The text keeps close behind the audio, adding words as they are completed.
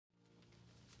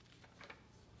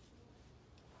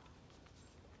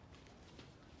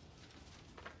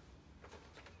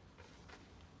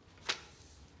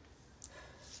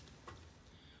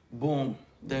boom,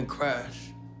 then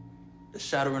crash, the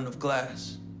shattering of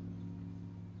glass.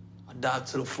 I dived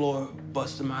to the floor,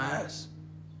 busting my ass.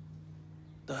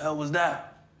 The hell was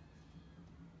that?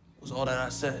 Was all that I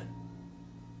said.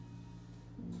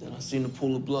 Then I seen the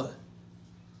pool of blood.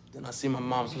 Then I seen my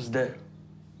mom's was dead.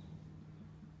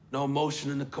 No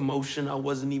emotion in the commotion, I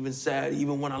wasn't even sad,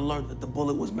 even when I learned that the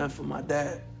bullet was meant for my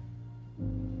dad.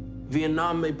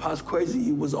 Vietnam made Pops crazy,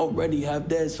 he was already half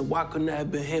dead, so why couldn't it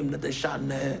have been him that they shot in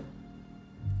the head?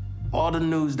 All the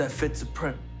news that fit to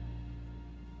print.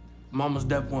 Mama's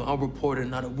death went unreported,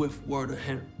 not a whiff word of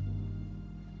him.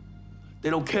 They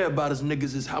don't care about us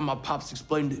niggas is how my Pops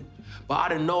explained it, but I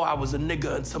didn't know I was a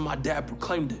nigga until my dad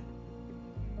proclaimed it.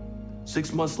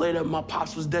 6 months later, my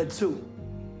Pops was dead too.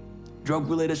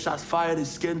 Drug-related shots fired,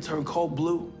 his skin turned cold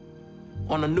blue.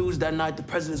 On the news that night, the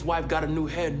president's wife got a new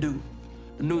hairdo.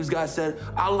 The news guy said,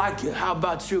 I like it, how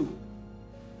about you?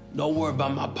 No word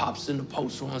about my Pops in the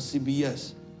poster on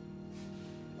CBS.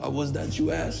 Why was that,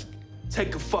 you ask?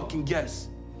 Take a fucking guess.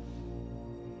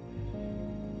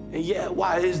 And yeah,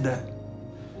 why is that?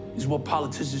 Is what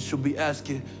politicians should be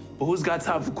asking. But who's got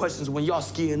time for questions when y'all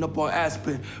skiing up on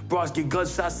Aspen? Bros get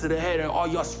gunshots to the head and all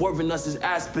y'all swerving us is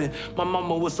Aspen. My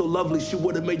mama was so lovely, she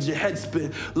would've made your head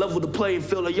spin. Level the playing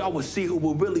field and y'all would see who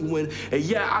will really win. And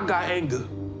yeah, I got anger.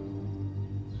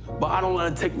 But I don't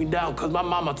let it take me down, cause my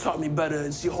mama taught me better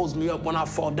and she holds me up when I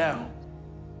fall down.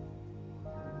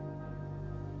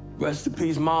 Rest in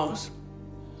peace, moms.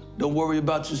 Don't worry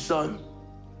about your son.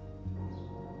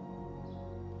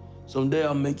 Someday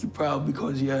I'll make you proud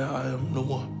because, yeah, I am the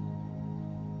one.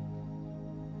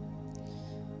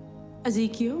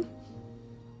 Ezekiel,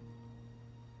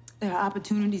 there are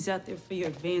opportunities out there for your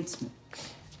advancement.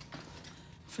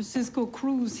 Francisco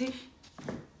Cruz,